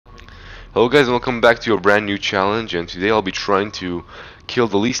Hello guys and welcome back to a brand new challenge, and today I'll be trying to kill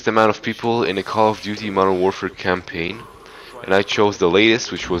the least amount of people in a Call of Duty Modern Warfare campaign. And I chose the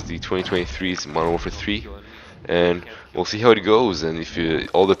latest, which was the 2023's Modern Warfare 3. And we'll see how it goes, and if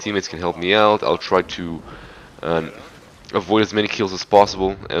all the teammates can help me out, I'll try to avoid as many kills as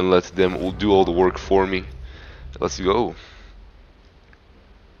possible and let them all do all the work for me. Let's go.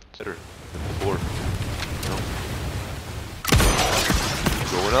 Better. 4. No.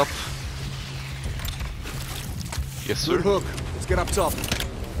 Going up. Yes, sir. Good hook. Let's get up top.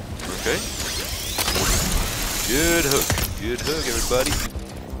 Okay. Good hook. Good hook, everybody.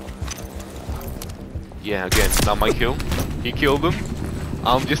 Yeah, again, not my kill. He killed him.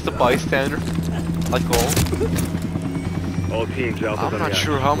 I'm just a bystander, like all teams. I'm not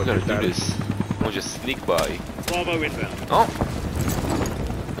sure how I'm gonna do this. I'll just sneak by. Bravo inbound. Oh.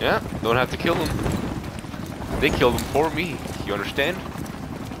 Yeah, don't have to kill him. They killed him for me. You understand?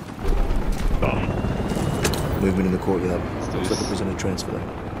 Movement in the courtyard. Looks like a prisoner transfer.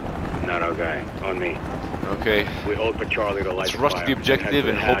 Not our guy. On me. Okay. We hold for Charlie to light Let's the rush to fire. the objective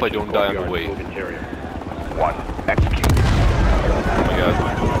and hope I don't die on the way. One. Execute. Oh my god.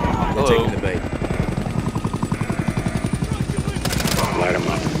 They're Hello. taking the bait. Light him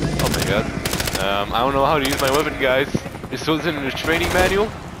up. Oh my god. I don't know how to use my weapon, guys. This wasn't in the training manual.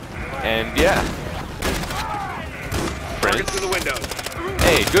 And yeah. Friends. Through the windows.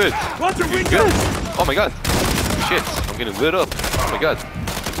 Hey, good. Good. Oh my god. Shit. I'm getting lit up. Oh my god.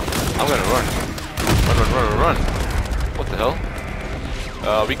 I'm gonna run. Run. What the hell?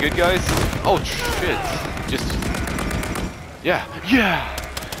 We good, guys? Oh shit. Just. Yeah.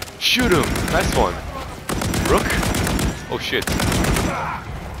 Shoot him. Nice one. Rook. Oh shit.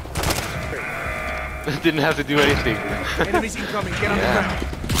 Didn't have to do anything. Enemies incoming. Get on the ground.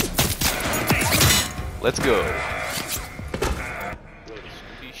 Let's go.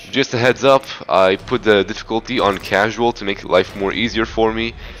 Just a heads up, I put the difficulty on casual to make life more easier for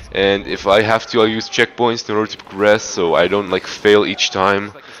me, and if I have to, I'll use checkpoints in order to progress so I don't like fail each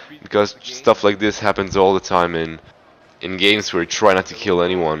time, because stuff like this happens all the time in games where you try not to kill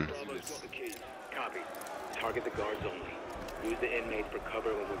anyone. Copy. Target the guards only. Use the inmates for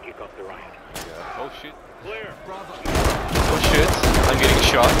cover when we kick off the riot. Oh shit. Clear. Oh shit. I'm getting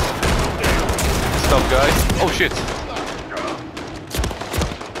shot. Stop, guys. Oh shit.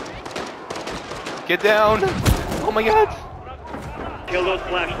 Get down. Oh my god. Kill those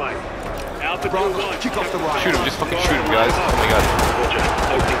flashlights. Alpha 2-1. Kick off the riot. Shoot him, just fucking shoot him, guys. Oh my god.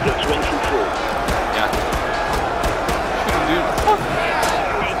 Let's run through 4. Yeah. Shoot him, dude. Fuck.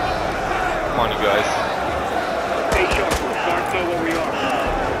 Come on, you guys. Stay sharp. Guards know where we are.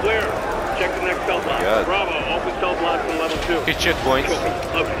 Clear. Check the next cell block. God. Bravo. Open cell blocks in level 2. Okay, checkpoints.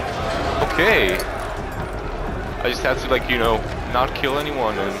 Okay. Okay. I just have to, like, you know, not kill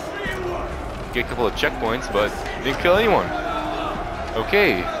anyone and get a couple of checkpoints, but didn't kill anyone.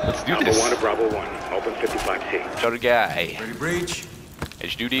 Okay, let's do this. Alpha 1 to Bravo 1. Open 55C. Shot a guy. Ready, breach.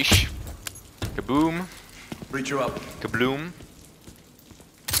 Let's do this. Kaboom. Breacher up. Kabloom.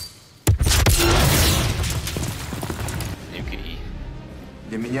 Okay.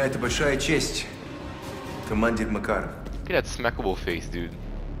 Для меня это большая честь. Командир Макаров. Look at that smackable face, dude.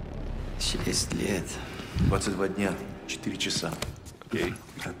 6 лет. 22 дня. 4 часа. Okay.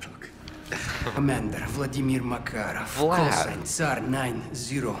 Браток. Commander Vladimir Makarov. Vlad. Call sign SAR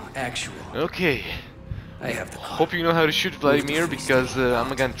 90 actual. Okay. I have the call. Hope you know how to shoot Vladimir, because I'm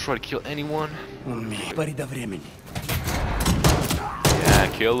not gonna try to kill anyone. On me. Пари до времени. Yeah,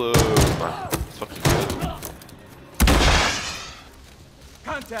 kill him. Let's fucking kill him.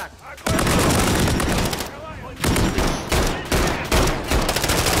 Contact.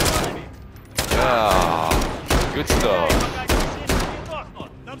 Yeah. Good stuff.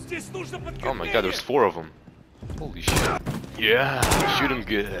 Oh my god, there's 4 of them. Holy shit. Yeah, shoot him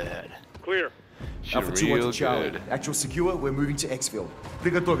good. Clear. Shoot Alpha him 2 real to Charlie. good. Actual secure. We're moving to Xfield.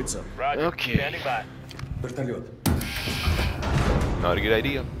 Приготовиться. Roger. Okay. Standing by. Вертолет. Not a good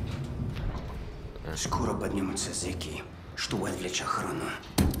idea. Скоро поднимутся зэки, чтобы отвлечь охрану.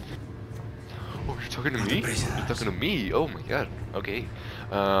 Oh, you're talking to me? You're talking to me? Oh my god. Okay.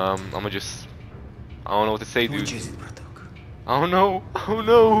 I'ma just... I don't know what to say, Who dude. chased it, браток? I don't know. Oh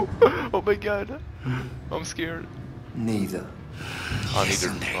no. Oh my god. I'm scared. Neither. Oh, Yes,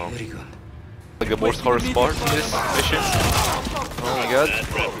 neither. Andrei, Oh. very good. Like the most hardest part in this mission. Oh my god.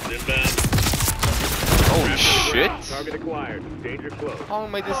 Holy shit. Target acquired. Danger close. How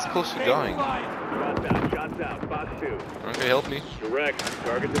am I this close to dying? Shots out. Shots out. Boss 2. Okay, help me. Direct.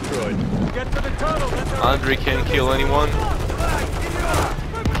 Target destroyed. Andre can't kill anyone.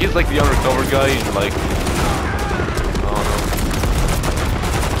 He's like the undercover guy in like... I don't know.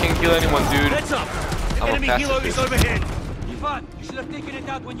 Can't kill anyone, dude. Heads up! I'm a Enemy helo is pacifist. overhead! Ivan, you should have taken it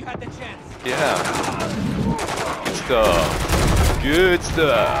out when you had the chance. Yeah. Good stuff. Good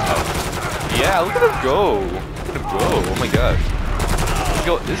stuff. Yeah, look at him go. Look at him go. Oh my god.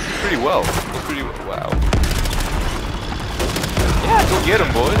 Go. This is pretty well. That's pretty well. Wow. Yeah, go get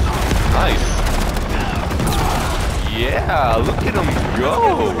him, boys. Nice. Yeah, look at him go.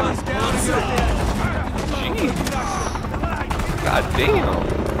 Jeez. God damn.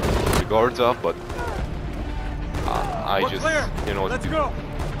 The guard's up, but I just, you know what to do. Go.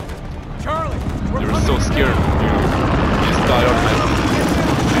 Charlie, They were so scared. You just died automatically.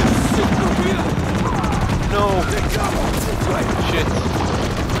 No. Shit.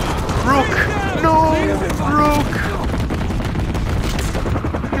 Rook. No. Rook.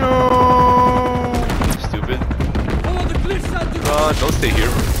 No. Stupid. follow the cliffside to Run. Don't stay here.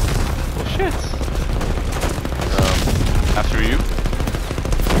 Oh shit. After you.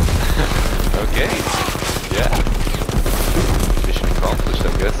 Okay. Yeah. Mission accomplished, I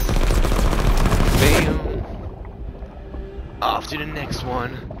guess. Bam. Off to the next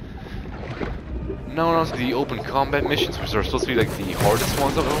one. Now on to the open combat missions, which are supposed to be like the hardest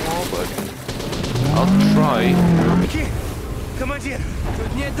ones of them all, but I'll try. Командир,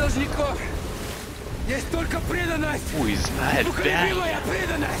 тут нет должников. Есть только преданность. Ooh, he's mad bad. Любимая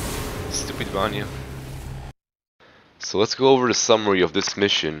преданность. Stupid Vanya. So let's go over the summary of this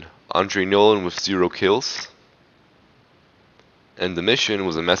mission. Andre Nolan with 0 kills. And the mission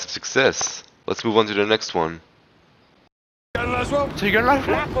was a massive success. Let's move on to the next one. So you got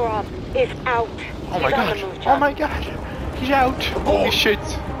another one? Makarov is out. Oh my god. Oh my god. He's out. Holy shit.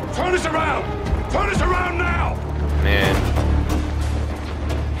 Turn us around! Turn us around now! Man.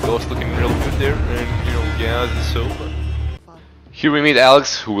 Ghost looking real good there. And, you know, yeah, so. Here we meet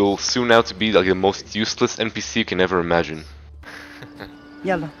Alex, who will soon out to be like the most useless NPC you can ever imagine.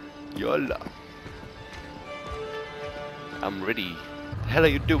 Yalla. Yolla. I'm ready. The hell are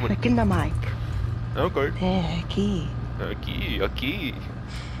you doing? ركلنا معك. Okay. ايه اكيد. Okay.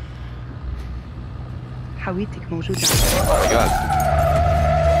 حاويتك موجودة. Oh my god.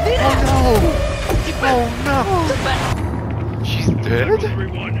 Oh no! She's dead?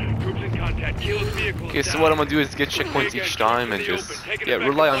 Okay, so what I'm gonna do is get checkpoints each time and just, yeah,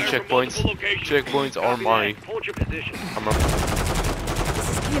 rely on checkpoints. Checkpoints are my armor. This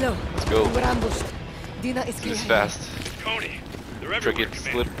is Kilo. Let's go. We're ambushed. Dina is Do this clear. fast. Try to get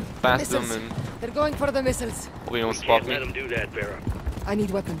slip past them Missiles. and They're going for the missiles. hopefully they don't spot Let them me. do that, Vera. I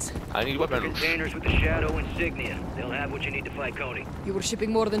need weapons. I need weapons. Containers with the Shadow insignia. They'll have what you need to fight Coney. You were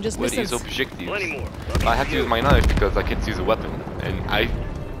shipping more than just What is missiles. objectives? Plenty more. I have to use my knife because I can't use a weapon. And I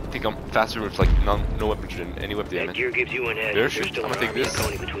think I'm faster with like no weapons than any weapon. That gear gives you an edge. There, There's shit. still I'm an gonna take army of this.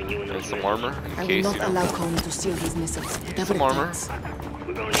 Coney between you and And those some missiles. armor in I will case, not you know. allow Coney to steal these missiles. Whatever Some it armor. takes.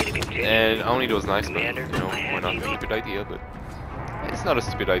 We're gonna need to continue. And I don't need those knives, but Commander, you know, I why have not? you. Stupid idea, but it's not a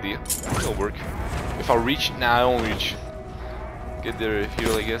stupid idea. It'll work. If I reach, nah, I won't reach. Get there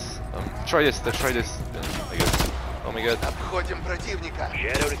here, I guess. Try this. Let's try this. I guess. Oh my god.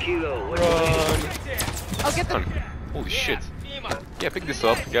 Shadow to Kilo. What do you Run. I'll get them. Run. Holy shit. Yeah, pick this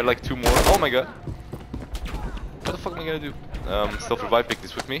up. Got like 2 more. Oh my god. What the fuck am I gonna do? Self-revive, pick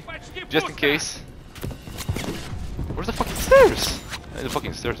this with me. Just in case. Where's the fucking stairs? The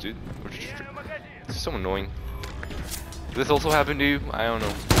fucking stairs, dude. This is so annoying. Did this also happen to you? I don't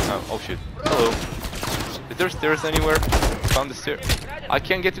know. Oh shit. Hello. Is there stairs anywhere? Found the stairs. I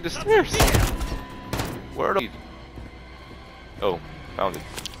can't get to the stairs. Where are they? Oh, found it.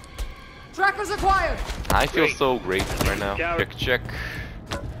 Trackers acquired. I feel so great right now. Check.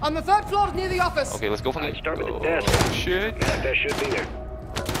 On the 3rd floor near the office. Okay, let's go for I'd it. start with the Oh desk. shit. That should be there.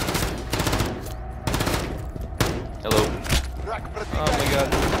 Hello. Oh my god.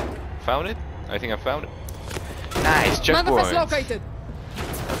 Found it? I think I found it. Nice, Manifest checkpoint. located.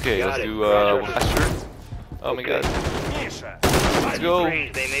 Okay, Got let's it. do Roger. faster. Oh my god. Let's go.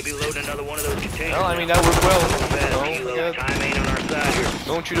 They may be loading another one of those containers. Well, I mean, that worked well. Fast, Oh my Kilo. god. Time ain't on our side here.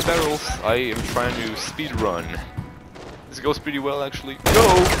 Don't shoot the barrels. I am trying to speed run. This goes pretty well, actually. Go!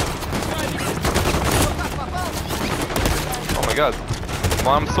 Oh my god. Come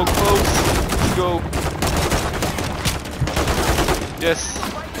on, I'm so close. Let's go. Yes.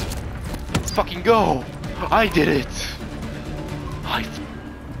 Let's fucking go. I did it. I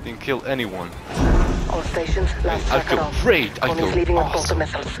didn't kill anyone. All stations, last I tracker feel off. great. I Coney's feel leaving with both the awesome.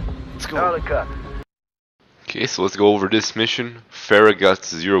 missiles. Let's go. Okay, so let's go over this mission. Farah got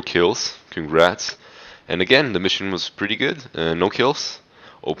 0 kills. Congrats. And again, the mission was pretty good. No kills.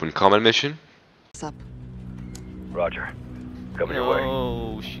 Open combat mission. What's up? Roger. Coming your way.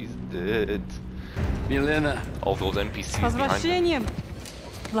 Oh, she's dead. Milena. All those NPCs behind her.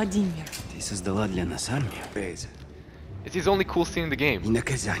 Владимир. Ты создала для нас армию. It's his only cool scene in the game. И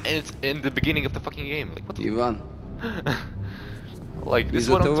наказание. And it's in the beginning of the fucking game. Like, what the Иван, like, this is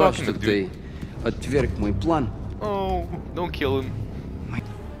из-за what I'm того, talking что about, ты dude. отверг мой план, Oh, don't kill him.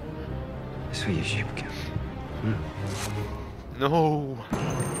 свои ошибки. No.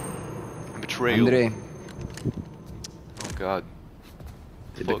 Betrayal. Андрей, Oh god.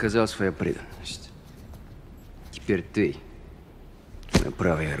 ты Fuck. доказал свою преданность. Теперь ты моя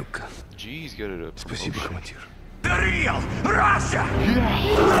правая рука. Jeez, get it up. Спасибо, Oh, shit. командир.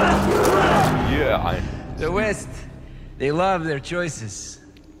 Yeah, The West, they love their choices.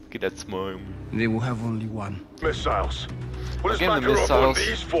 look at that smile. They will have only one. Missiles. What is Again, the Makarov on missiles.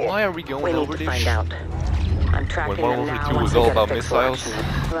 these for? Why are we We going need over to this? find out. I'm tracking Modern them Warfare now. 2 was Once we all get a about fix for missiles.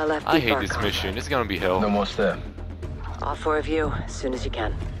 action. Well, left I deep hate our this car. mission. It's gonna be hell. Almost there. All four of you, as soon as you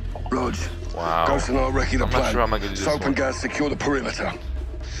can. Rog, Wow. Ghost and I are wrecking the I'm not plan. sure how I'm gonna do this Soap one. and gas secure the perimeter.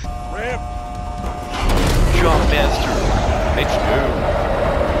 Jump master. Let's go.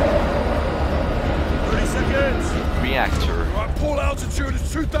 30 seconds. Reactor. Right, full altitude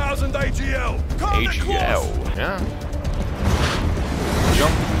is 2000 AGL. AGL. Yeah.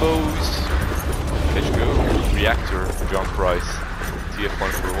 Jumbos. Let's go. Reactor. Jump price.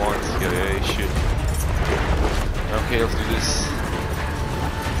 TF1 for once. Yeah, shit. Okay, let's do this.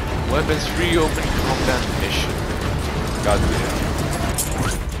 Weapons free open combat mission. God damn.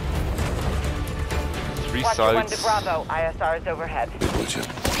 3 sides. Bravo. ISR is overhead.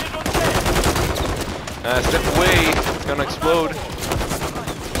 Step away. It's gonna explode.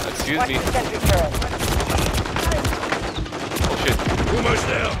 Excuse me. Oh shit. Almost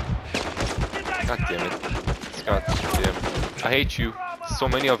there. God damn it. God damn. I hate you. So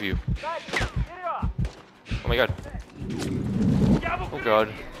many of you. Oh my god. Oh god.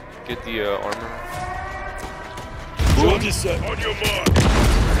 Get the armor. Charge is set. On your mark.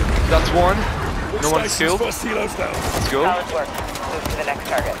 That's one. No one's killed. First helos down. Let's go. work. Move to the next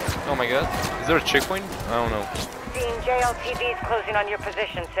target. Oh my god. Is there a checkpoint? I don't know. Seeing JLTVs closing on your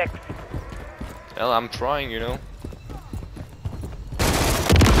position, 6. Well, I'm trying, you know.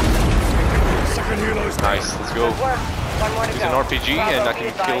 Second helos down. Nice. Let's go. Work. One more to Use go. an RPG and I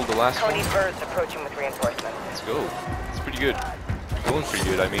can kill the last Tony one. Bird's approaching with reinforcements. Let's go. It's pretty good. Going pretty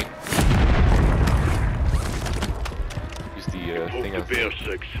good, I mean. Use the thing of... bear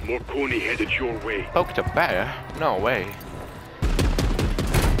 6. More Coney headed your way. Poked a bear? No way.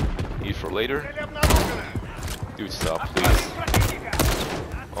 Eat for later. Dude, stop, please.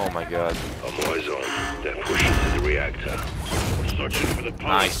 Oh my god. I'm eyes on. They're pushing to the reactor. We're searching for the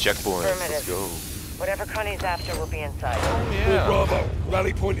Nice checkpoint. Let's Affirmative. go. Whatever Coney's after will be inside. Yeah. Bravo.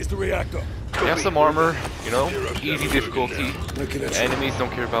 Rally point is the reactor. I have some armor, you know, easy difficulty. Enemies don't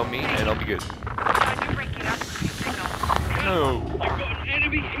care about me, and I'll be good. No. You've got an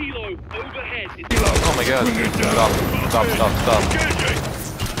enemy helo overhead. Oh my god. Stop.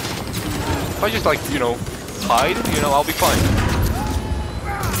 If I just like, you know, hide, you know, I'll be fine.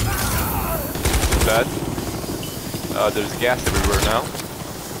 Too bad. There's gas everywhere now.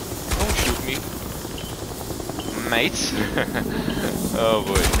 Don't shoot me. Mate. Oh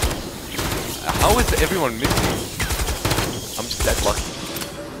boy. How is everyone missing? I'm just that lucky.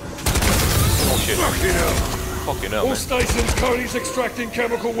 Oh shit. Fucking hell, All man. stations, Coney's extracting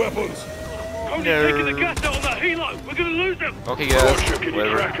chemical weapons. Coney's taking the gas out on that helo. We're gonna lose them. Okay, guys. Can you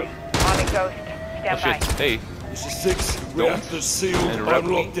Whatever. track 'em? On it, Ghost. Oh Stand by. shit. Hey. This is 6. Don't Reactors sealed, interrupt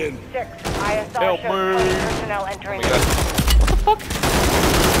me. unlocked in. 6. ISR Help shows me. Cody personnel Oh entering my god. What the fuck?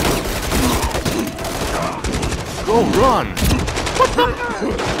 Go run!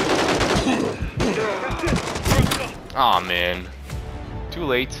 Aw, man. Too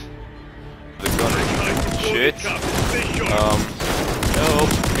late. The gunner. Shit.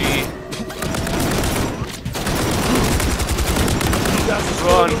 Help me.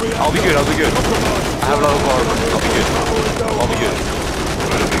 Run. I'll be good. I have a lot of armor. I'll be good.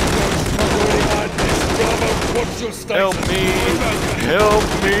 Help me. Help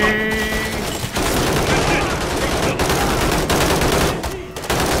me.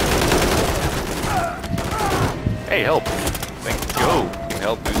 Hey, help. Thank you. You can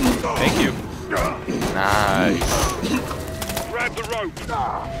help, dude. Thank you. Nice. Grab the rope.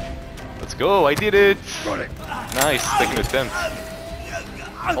 Let's go. I did it. Nice. Second attempt.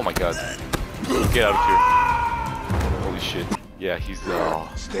 Oh my god. Get out of here. Holy shit. Yeah, he's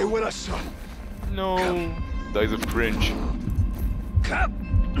Stay with us, son. no. Dies of cringe.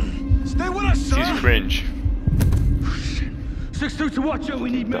 Stay with us, son. He's cringe. 6-2 to watch out, we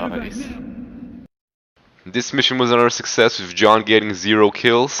need Dies. This mission was another success with John getting 0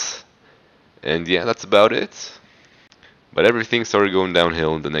 kills. And yeah, that's about it. But everything started going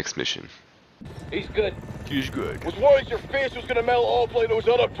downhill in the next mission. He's good. He's good. Was worried your face was gonna melt off like those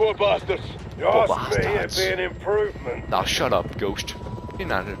other poor bastards. Poor Yes, mate, it'd bastards. be an improvement. Now shut up, Ghost. You're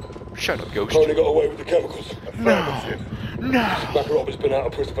not a... Shut up, Ghost. Only got away with the chemicals. Affirmative. No. Makarov has been out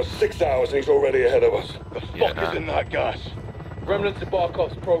of prison for 6 hours and he's already ahead of us. The fuck Yeah. is in that gas? Remnants of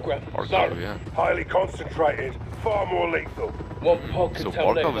Barkov's program. Barkov, yeah. Highly concentrated, far more lethal. One pod So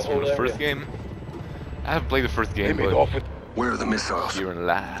contaminated Barkov the is from whole the area. first game. I haven't played the first game, Hit me but off it. Where are the missiles? here in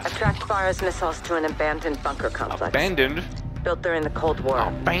lab. Attract Fire's missiles to an abandoned bunker complex. Abandoned? Built during the Cold War.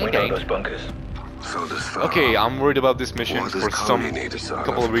 Abandoned? bunkers. So does Farah. Okay, I'm worried about this mission Why does for some Coney need a silo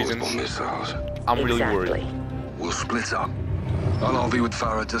couple of for reasons. portable missiles? I'm really Exactly. worried. We'll split up. I'll be with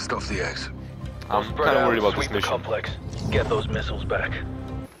Farah just off the exit. I'm kind of worried about this mission. Complex. Get those missiles back.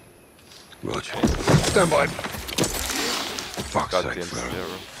 Roger. Stand by. Fuck's sake, Goddamn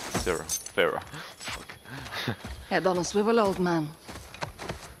Farah. Farah. Fuck. Head on a swivel, old man.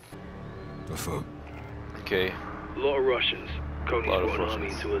 Affirm. Okay, A lot of Russians. Coney's Lot of brought an army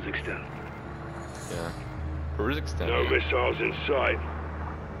Russians. to his extent. yeah. Where is extent? No missiles in sight.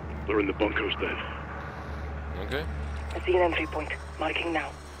 They're in the bunkers then. Okay. I see an entry point. Marking now.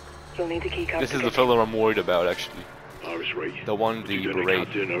 You'll need a key card. This is the fellow I'm worried about, actually. Iris Ray. The one, the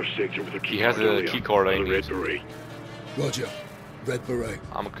beret. In our sector with a He has a key card I need. beret. Roger. Red beret.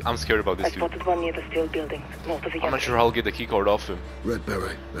 I'm scared about I this dude. spotted one near the steel buildings, north of the I'm not sure how I'll get the key card off him. Red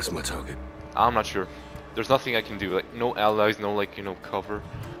beret. That's my target. I'm not sure. There's nothing I can do. Like, no allies, no, like, you know, cover.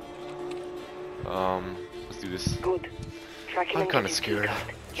 Let's do this. Good. Track him I'm and kinda get his key scared.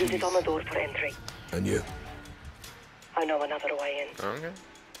 card. Use it on the door for entry. And you? I know another way in. Okay.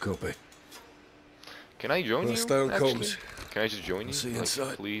 Copy. Can I join Well, you? stay on actually? comms. Can I just join you? see you Like,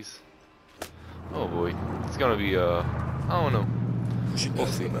 inside. please. Oh boy, it's gonna be I don't know. Pushing We'll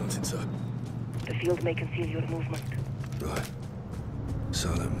down see. the mountainside. The field may conceal your movement. Right.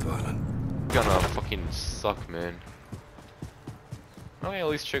 Silent and violent. It's gonna fucking suck, man. Okay, at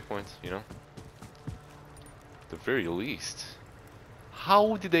least checkpoints, you know. The very least.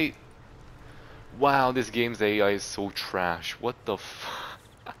 How did they? Wow, this game's AI is so trash. What the f?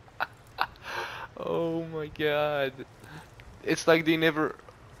 Oh my god. It's like they never.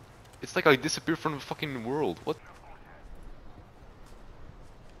 It's like I disappeared from the fucking world. What?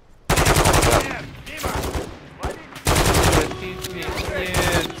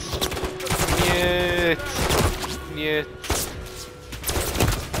 Нет.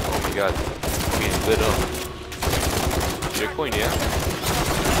 Oh my god. I'm getting lit up. Checkpoint, yeah?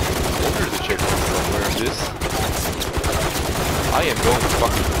 There's a checkpoint somewhere in this. I am going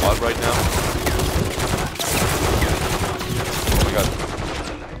fucking spot right now. Oh my god.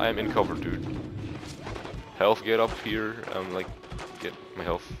 I am in cover, dude. Health, get up here. Like, get my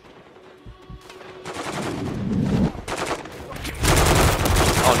health.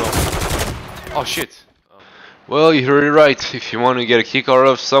 Oh no. Oh shit. Well, you heard it right. If you want to get a keycard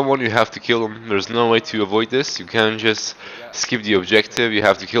of someone, you have to kill them. There's no way to avoid this. You can't just skip the objective. You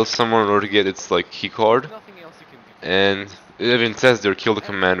have to kill someone in order to get its like keycard. And it even says there, kill the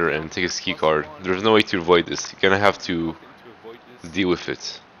commander and take his keycard. There's no way to avoid this. You're gonna have to deal with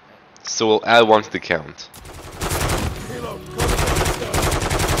it. So we'll add one to the count. Nice.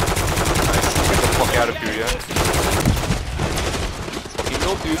 Get the fuck out of here, yeah? Let's fucking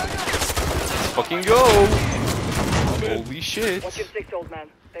go, dude. Let's fucking go! Holy shit! Watch your six, old man.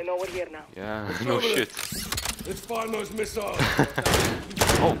 They know we're here now. Yeah, no shit. Let's find those missiles.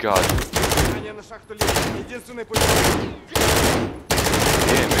 Oh god.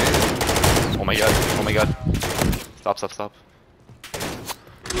 Yeah, man. Oh my god. Oh my god. Stop, stop, stop.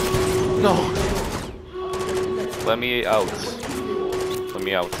 No! Let me out. Let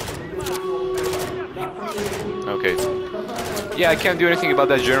me out. Okay. Yeah, I can't do anything about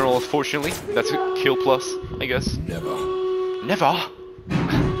that general, unfortunately. That's a kill plus, I guess. Never. Never?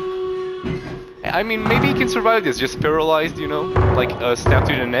 I mean, maybe he can survive this, just paralyzed, you know? Like, stabbed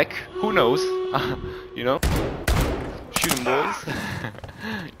to the neck. Who knows? You know? Shoot him, boys.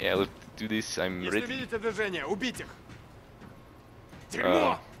 Yeah, let's do this. I'm ready.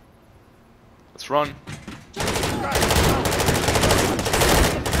 Let's run.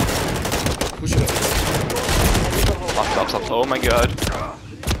 Push it up. Stop, stop, stop. Oh my god.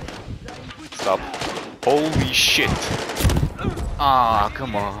 Stop. Holy shit. Ah,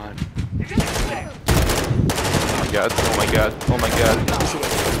 come on. Oh my god, oh my god, oh my god.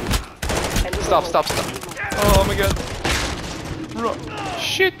 Stop, stop, stop. Oh my god.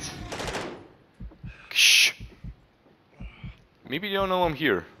 Shit. Shh. Maybe you don't know I'm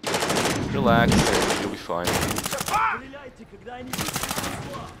here. Relax, and you'll be fine.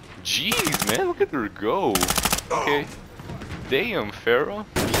 Jeez, man, look at her go. Okay. damn, Pharaoh.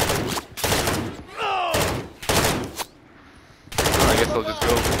 I guess I'll just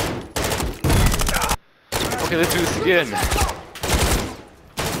go. Okay, let's do this again.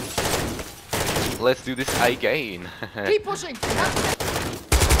 Let's do this again. Keep pushing.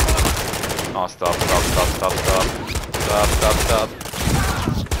 Oh, stop. Stop.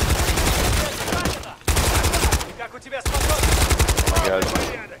 Oh my god.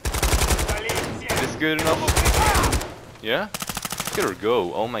 Is this good enough? Yeah? Look at her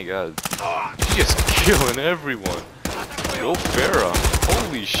go. Oh my god. She's just killing everyone. Go Farah.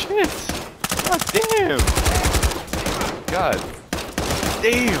 Holy shit. God damn. God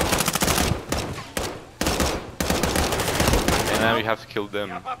damn. And now you have to kill them.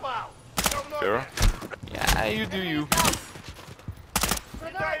 Farah? Yeah, you do you.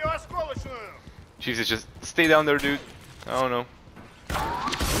 Jesus, just stay down there, dude. I don't know.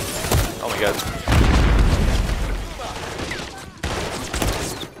 Oh my god.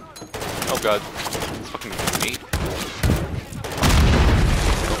 Oh god. It's fucking me.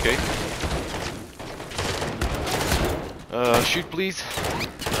 Okay. Shoot please.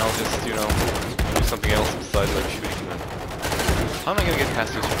 And I'll just, you know, do something else besides like shooting them. How am I gonna get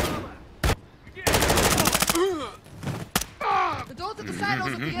past this? The door to the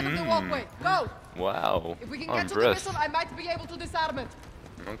silos at the end of the walkway. Go! Wow. If we can I'm get to the impressed. missile, I might be able to disarm it.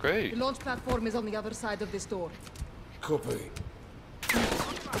 Okay. The launch platform is on the other side of this door. Copy.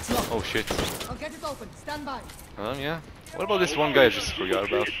 It's locked. Oh shit. I'll get it open. Stand by. Yeah. What about this one guy I just forgot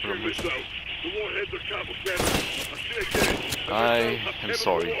about? I am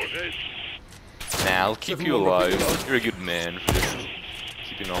sorry. Nah, I'll keep you alive. You're a good man for just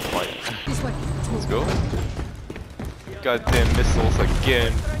keeping on fighting. This way. Let's go. Goddamn missiles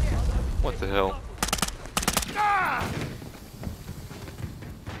again. What the hell?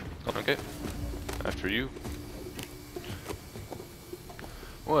 Okay. After you.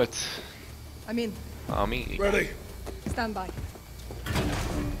 What? I'm in. Me. Ready. Stand by.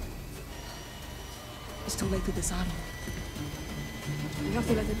 It's too late to disarm. We have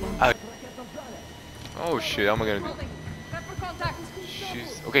to let it run. Oh shit, how am I gonna do? Prep for contact.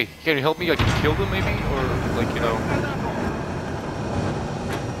 Jeez. Okay, can you help me? I can kill them maybe? Or like, you know...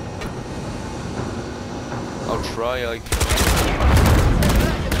 I'll try, like...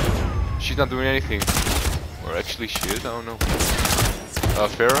 She's not doing anything. Or actually she is, I don't know.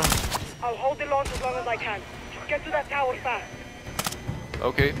 Farah? I'll hold the launch as long as I can. Just get to that tower fast.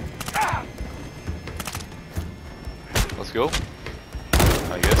 Okay. Let's go.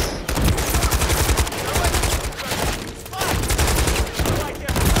 I guess.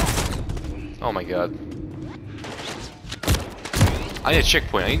 Oh my god. I need a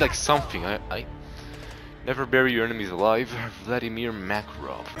checkpoint. I need like something. I never bury your enemies alive. Vladimir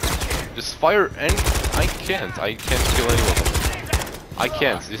Makarov. Just fire and I can't kill anyone. I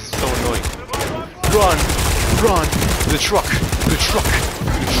can't. This is so annoying. Run! Run! The truck! The truck!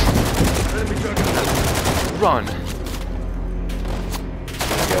 The truck! Run!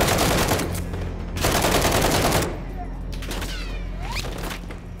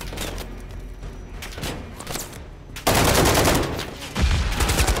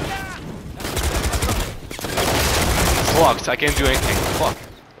 Fucked, I can't do anything. Fuck.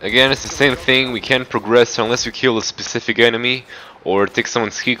 Again, it's the same thing. We can't progress unless we kill a specific enemy or take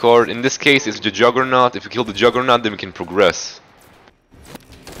someone's keycard. In this case, it's the Juggernaut. If we kill the Juggernaut, then we can progress.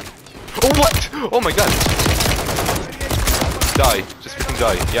 Oh, what? Oh my god. Die. Just freaking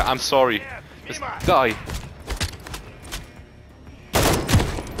die. Yeah, I'm sorry. Just die.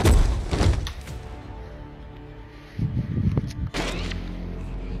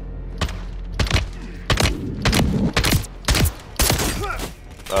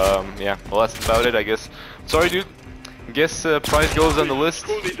 Yeah, well that's about it, I guess. Sorry, dude. Guess prize goes on the list.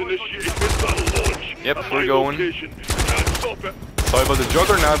 Yep, we're going. Sorry about the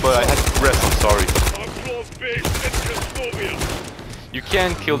Juggernaut, but I had to rest, I'm sorry. You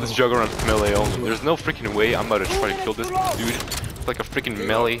can't kill this Juggernaut with melee only. There's no freaking way I'm about to try to kill this dude. It's like a freaking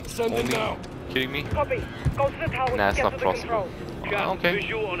melee only. Kidding me? Copy. Go to the tower. Nah, it's get not to the possible. control. Okay.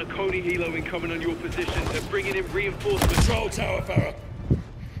 Visual on a Coney helo incoming on your position. They're bringing in reinforcements. Control tower, Farah.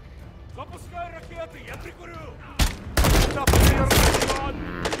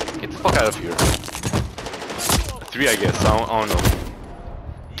 Get the fuck out of here. 3, I guess. I don't know.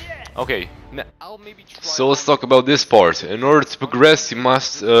 Okay. I'll maybe try. So let's talk about this part. In order to progress, you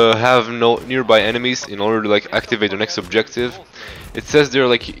must have no nearby enemies in order to like activate the next objective. It says there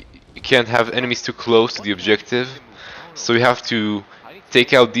like you can't have enemies too close to the objective, so you have to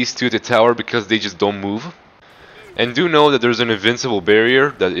take out these two at the tower because they just don't move. And do know that there's an invincible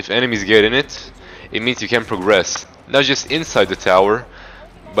barrier that if enemies get in it, it means you can progress. not just inside the tower,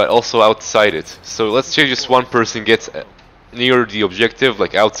 but also outside it. So let's say just one person gets near the objective,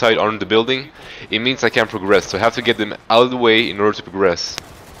 like outside on the building, it means I can't progress. So I have to get them out of the way in order to progress.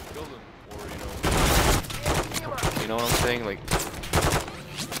 You know what I'm saying? Like,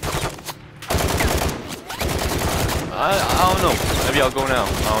 I don't know. Maybe I'll go now. I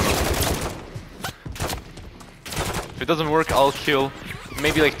don't know. If it doesn't work, I'll kill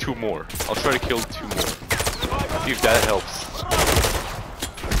maybe like 2 more. I'll try to kill 2 more. See if that helps.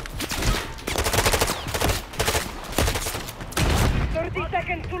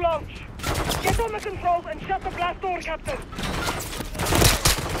 Seconds to launch. Get on the controls and shut the blast door, Captain.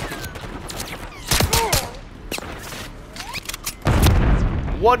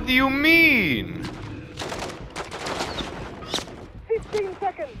 What do you mean? 15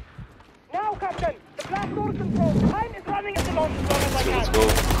 seconds. Now, Captain, the blast door control. Time is running at the launch as long as I can. Let's go.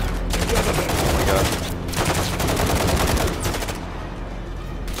 Oh my god.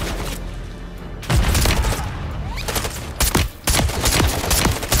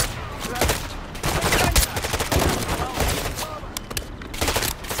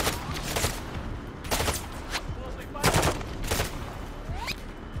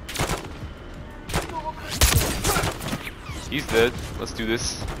 He's dead. Let's do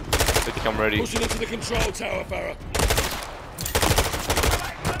this. I think I'm ready. Pushing into the control tower, Farah.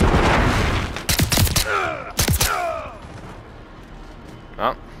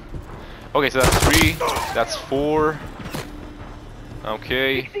 Oh. Okay, so that's 3. That's 4.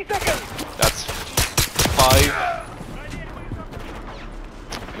 Okay. That's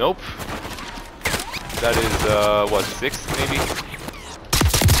 5. Nope. That is what, 6 maybe?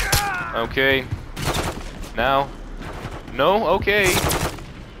 Okay. Now. No, okay.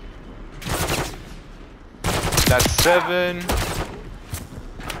 That's 7.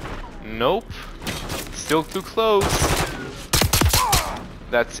 Nope. Still too close.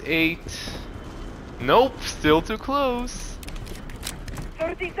 That's 8. Nope, still too close.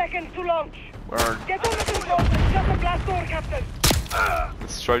 30 seconds to launch. Where? Get on the controls and shut the blast door, Captain.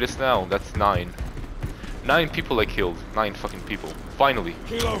 Let's try this now. That's 9. 9 people I killed. 9 fucking people. Finally.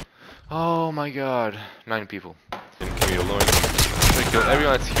 Kilo. Oh my god. 9 people. Didn't kill me alone. I killed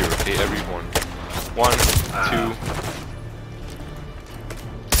everyone that's here, okay? Everyone. 1, 2.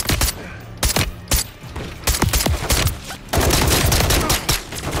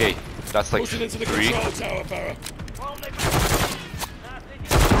 Okay, that's like 3.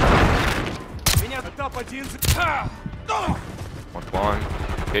 One.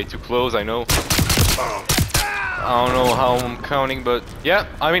 Okay, too close, I know. I don't know how I'm counting, but yeah,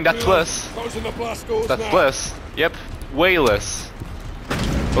 I mean that's less. That's less. Yep, way less.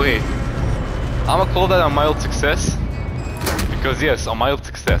 Okay, I'm gonna call that a mild success. Because yes, a mild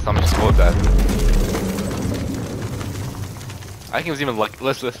success. I'm just call it that. I think it was even like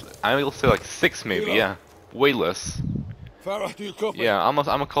less. I will say like 6 maybe. Yeah, way less. Farah, do you copy? Yeah, I'm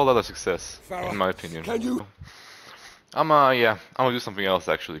gonna call that a success, in my opinion. Can you? I'm gonna do something else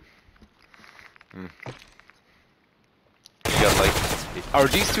actually. You got like, are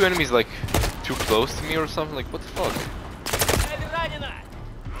these 2 enemies like too close to me or something? Like what the fuck?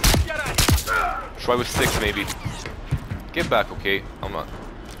 Try with 6 maybe. Get back, okay? I'm not.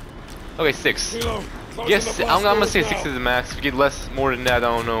 Okay, 6. Yes, I'm gonna say 6 is the max. If you get less, more than that, I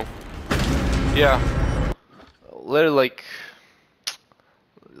don't know. Yeah. Little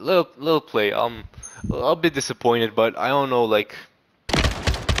play. I'm a bit disappointed, but I don't know, like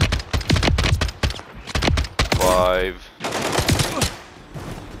 5.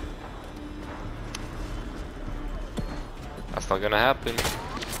 That's not gonna happen.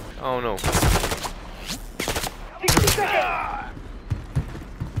 I don't know.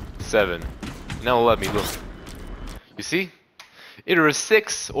 7. Now let me look. You see? Either a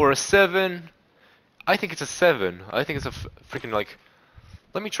 6 or a 7. I think it's a 7. I think it's a freaking like.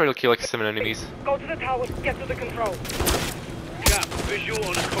 Let me try to kill like 7 enemies. Go to the tower, get to the control. Cap, visual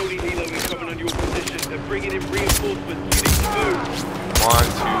on a Cody Hilo incoming on your position. They're bringing in reinforcements. You need to move.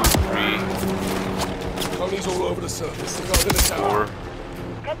 1, 2, 3. Cody's all over the surface. The guys in the tower. 4.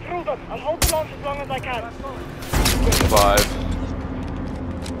 Cut through them. I'll hold the launch as long as I can. 5.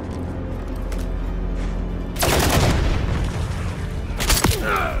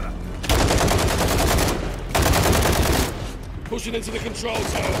 Pushing into the control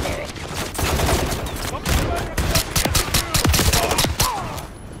tower, Farah.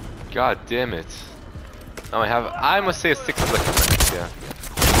 God damn it. Now I must say a 6 is like a max, yeah.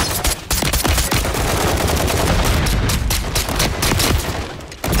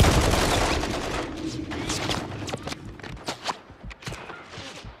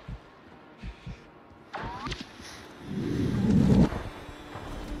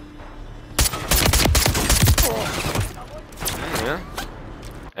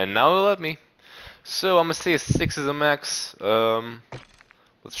 And now it'll let me. So I'm gonna say a 6 is a max.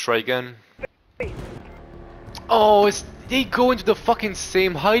 Let's try again. Oh, they go into the fucking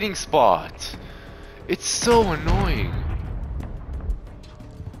same hiding spot. It's so annoying.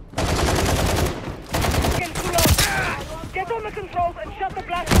 Get on the controls and shut the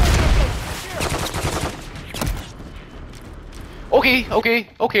blast door system. Okay.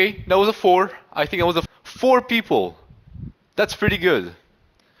 That was a 4. I think that was a 4 people. That's pretty good.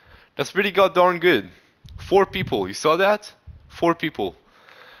 That's pretty goddamn good. 4 people. You saw that? 4 people.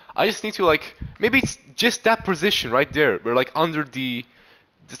 I just need to like maybe it's just that position right there. We're like under the.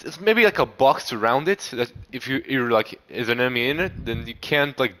 It's maybe like a box around it. That if you're like is an enemy in it, then you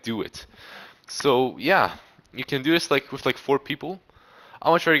can't like do it. So yeah, you can do this like with like 4 people.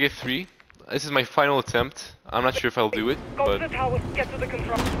 I'm gonna try to get 3. This is my final attempt. I'm not sure if I'll do it, Go but to the towers, get to the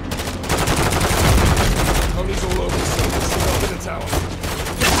control. Ponies all over the surface. Get up in the tower.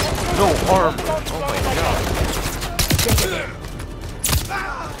 no armor. Oh my god. Get to them.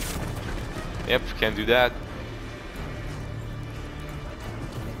 Yep, can't do that.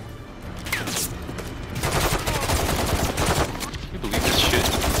 Can you believe this shit?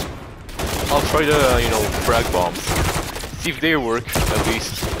 I'll try to, frag bombs. See if they work, at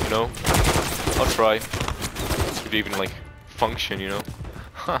least, I'll try. If they even, like, function,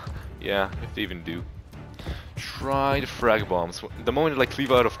 Huh, yeah, if they even do. Try the frag bombs. The moment they, like,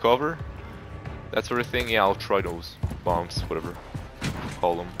 leave out of cover, that sort of thing, yeah, I'll try those bombs, whatever you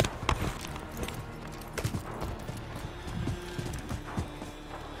call them.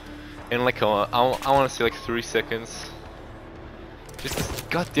 And like, I want to say like 3 seconds. Just this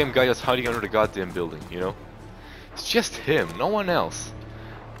goddamn guy that's hiding under the goddamn building, It's just him, no one else.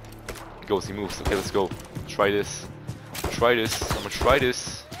 He goes, he moves. Okay, let's go. Try this. Try this. I'm gonna try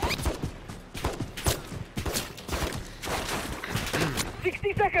this.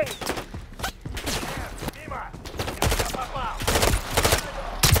 60 seconds.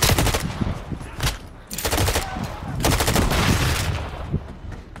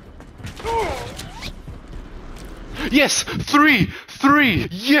 Yes! 3!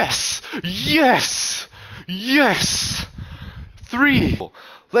 Yes! 3!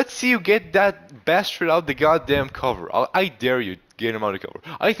 Let's see you get that bastard out the goddamn cover. I dare you get him out of cover.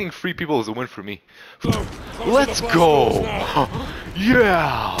 I think 3 people is a win for me. Let's go!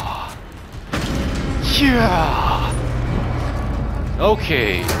 Yeah!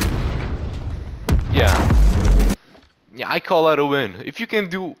 Okay. Yeah, I call that a win. If you can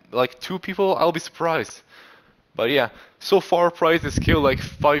do like 2 people, I'll be surprised. But yeah, so far Price has killed like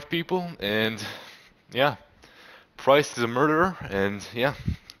 5 people, and yeah, Price is a murderer, and yeah.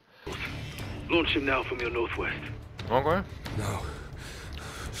 Launch him now from your northwest. Okay. No.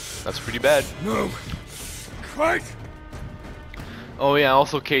 That's pretty bad. No. Fight! Oh yeah,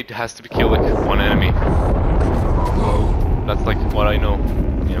 also Kate has to kill like 1 enemy. No. That's like what I know,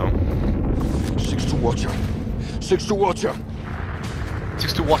 6 to Watcher. 6 to Watcher.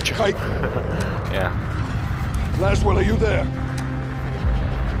 6 to Watcher. Kate. Yeah. Laswell, are you there?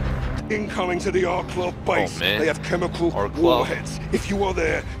 Incoming to the R-Club base. Oh, man. They have chemical R-Club. warheads. If you are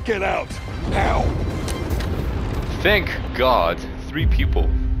there, get out. Now. Thank God, 3 people.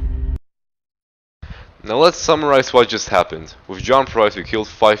 Now let's summarize what just happened. With John Price we killed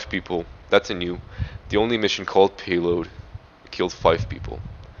 5 people. That's a new. The only mission called Payload. We killed 5 people.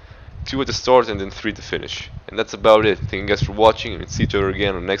 2 at the start and then 3 to finish. And that's about it. Thank you guys for watching, and we'll see each other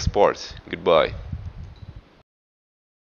again on the next part. Goodbye.